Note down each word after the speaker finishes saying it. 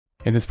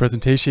In this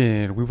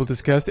presentation, we will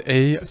discuss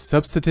a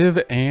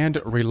substantive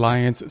and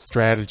reliance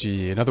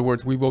strategy. In other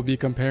words, we will be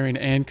comparing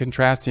and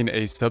contrasting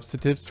a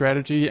substantive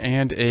strategy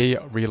and a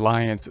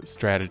reliance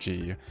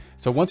strategy.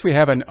 So once we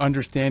have an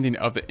understanding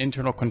of the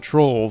internal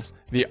controls,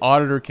 the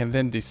auditor can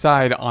then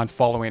decide on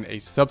following a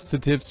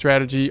substantive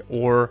strategy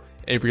or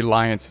a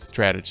reliance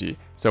strategy.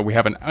 So we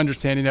have an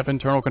understanding of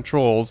internal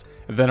controls,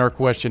 then our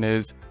question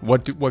is,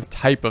 what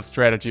type of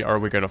strategy are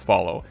we going to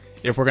follow?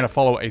 If we're going to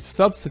follow a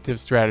substantive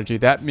strategy,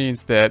 that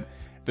means that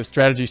the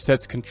strategy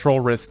sets control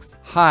risks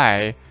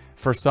high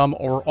for some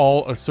or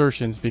all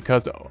assertions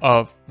because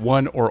of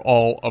one or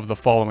all of the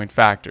following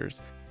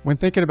factors. When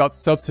thinking about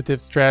substantive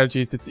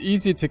strategies, it's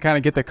easy to kind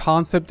of get the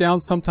concept down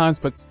sometimes,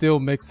 but still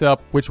mix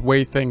up which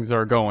way things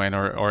are going.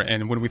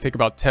 And when we think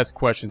about test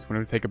questions, when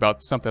we think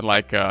about something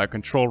like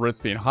control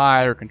risk being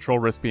high or control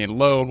risk being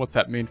low, what's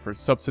that mean for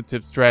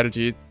substantive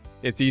strategies?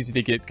 It's easy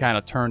to get kind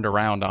of turned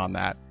around on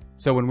that.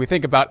 So when we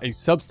think about a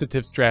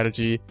substantive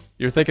strategy,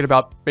 you're thinking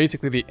about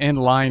basically the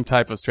inline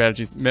type of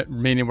strategies,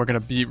 meaning we're going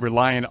to be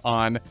relying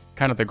on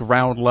kind of the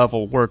ground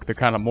level work, the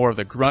kind of more of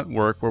the grunt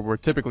work, where we're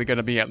typically going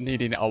to be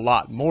needing a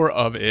lot more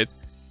of it.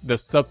 The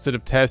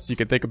substantive tests, you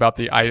can think about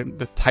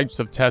the types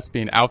of tests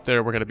being out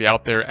there. We're going to be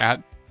out there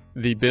at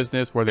the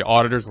business where the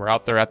auditors were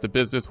out there at the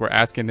business. We're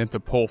asking them to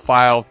pull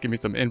files, give me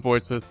some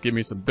invoices, give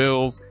me some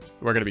bills.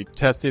 We're going to be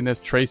testing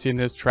this, tracing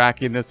this,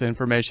 tracking this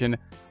information.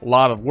 A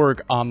lot of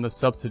work on the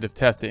substantive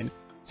testing.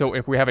 So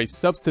if we have a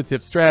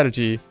substantive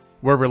strategy,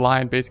 we're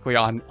relying basically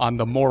on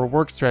the more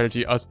work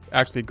strategy, us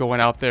actually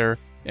going out there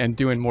and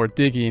doing more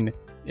digging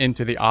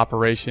into the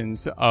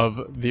operations of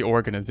the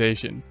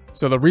organization.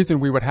 So the reason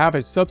we would have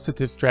a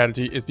substantive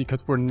strategy is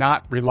because we're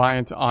not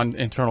reliant on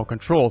internal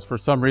controls. For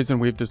some reason,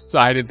 we've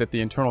decided that the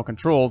internal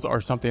controls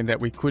are something that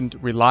we couldn't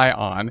rely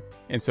on.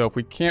 And so if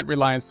we can't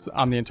rely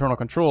on the internal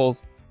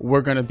controls,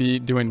 we're going to be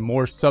doing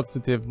more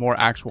substantive, more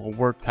actual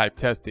work type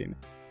testing.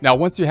 Now,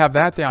 once you have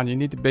that down, you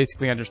need to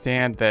basically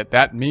understand that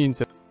that means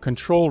that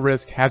control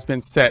risk has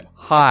been set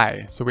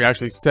high. So we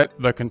actually set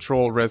the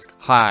control risk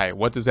high.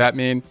 What does that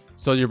mean?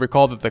 So you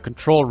recall that the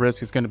control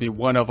risk is going to be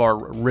one of our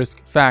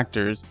risk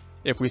factors.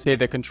 If we say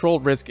the control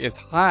risk is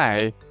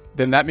high,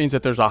 then that means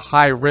that there's a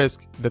high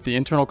risk that the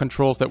internal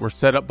controls that were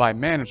set up by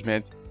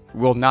management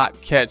will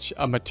not catch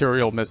a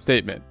material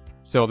misstatement.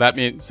 So that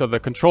means, so the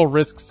control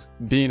risks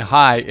being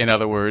high, in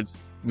other words,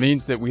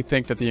 means that we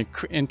think that the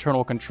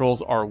internal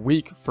controls are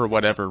weak for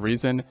whatever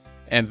reason,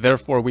 and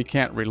therefore we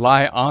can't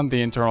rely on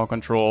the internal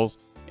controls.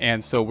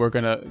 And so we're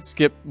going to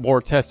skip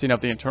more testing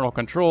of the internal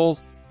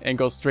controls and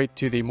go straight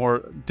to the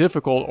more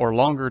difficult or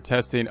longer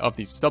testing of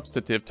the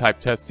substantive type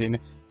testing,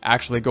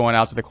 actually going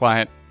out to the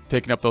client,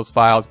 picking up those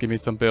files, give me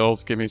some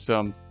bills, give me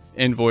some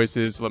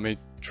invoices, let me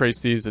trace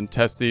these and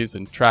test these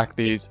and track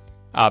these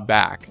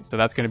back. So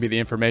that's going to be the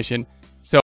information.